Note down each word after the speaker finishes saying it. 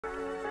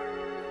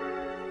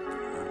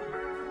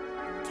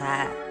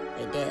tired.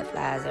 They dead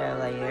flies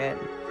everywhere, you heard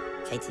me?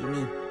 KT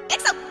me.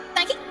 XO,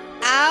 thank you.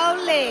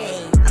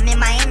 Hey, I'm in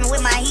Miami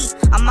with my heat.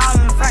 I'm all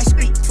on the front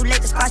street. Too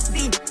late to squash the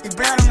beat. There's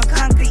blood on the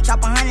concrete.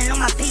 Drop 100 on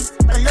my piece.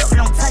 But look,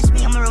 don't touch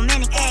me. I'm a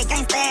romantic ass,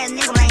 gangsta ass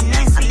nigga, ain't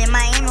nothing sweet. I'm in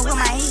Miami with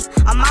my heat.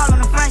 I'm all on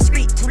the front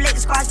street. Too late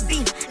to squash the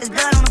beat. There's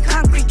blood on the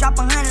concrete. Drop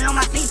 100 on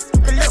my piece.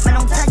 You can look, but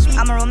don't touch me.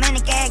 I'm a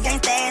romantic ass,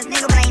 gangsta ass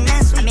nigga, but ain't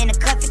nothing sweet. I'm in the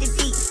cut 50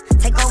 deep.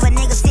 Take over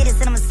niggas' cities,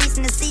 send them a cease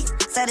in the seat.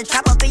 Set a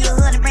trap up in your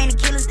hood and bring the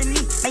killers to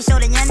me. Make sure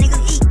the young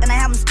niggas eat, then I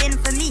have them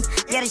spinning for me.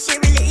 Yeah, the shit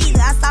really easy.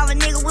 I saw a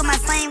nigga with my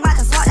same watch,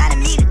 I swapped out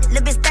immediately.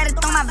 Little bit static,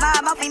 throw my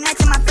vibe off, ain't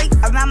matching my freak.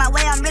 Around my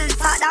way, I'm really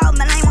top dog,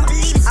 but I ain't want to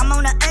leave it. I'm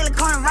on the ugly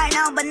corner right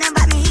now, but nothing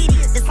about me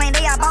hideous. The same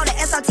day I bought the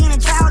SRT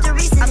and trial the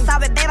recent. I'm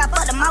sorry, babe, I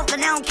fucked them out,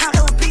 but they don't count,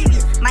 they were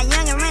previous. My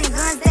young and running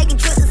guns, taking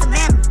trips to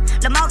Savannah.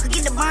 Lamar could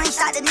get the bun,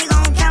 shot the nigga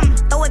on camera.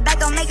 Throw it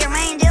back, don't make it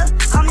rain, deal.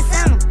 Call me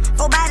Santa.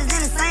 4 bodies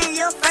in the same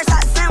year, first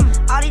shot December.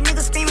 All these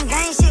niggas screaming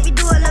gang shit, we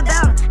do a little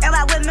better.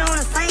 Everybody with me on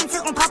the same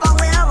tip, gon' pop out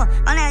wherever.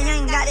 On that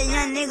young, got that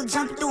young nigga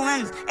jumping through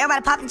windows.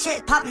 Everybody popping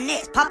checks, popping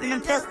necks, popping them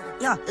pistols.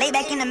 Yo, lay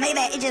back in the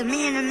Maybach, it's just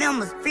me and the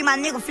members. Free my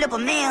nigga, flip a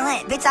man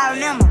hunt, bitch, I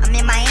remember. I'm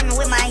in Miami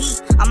with my heat,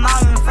 I'm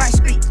all on the front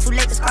street. Too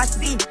late to squash the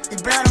beat,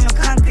 there's blood on the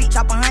concrete.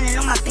 Drop 100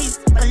 on my piece,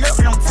 but look,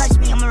 don't touch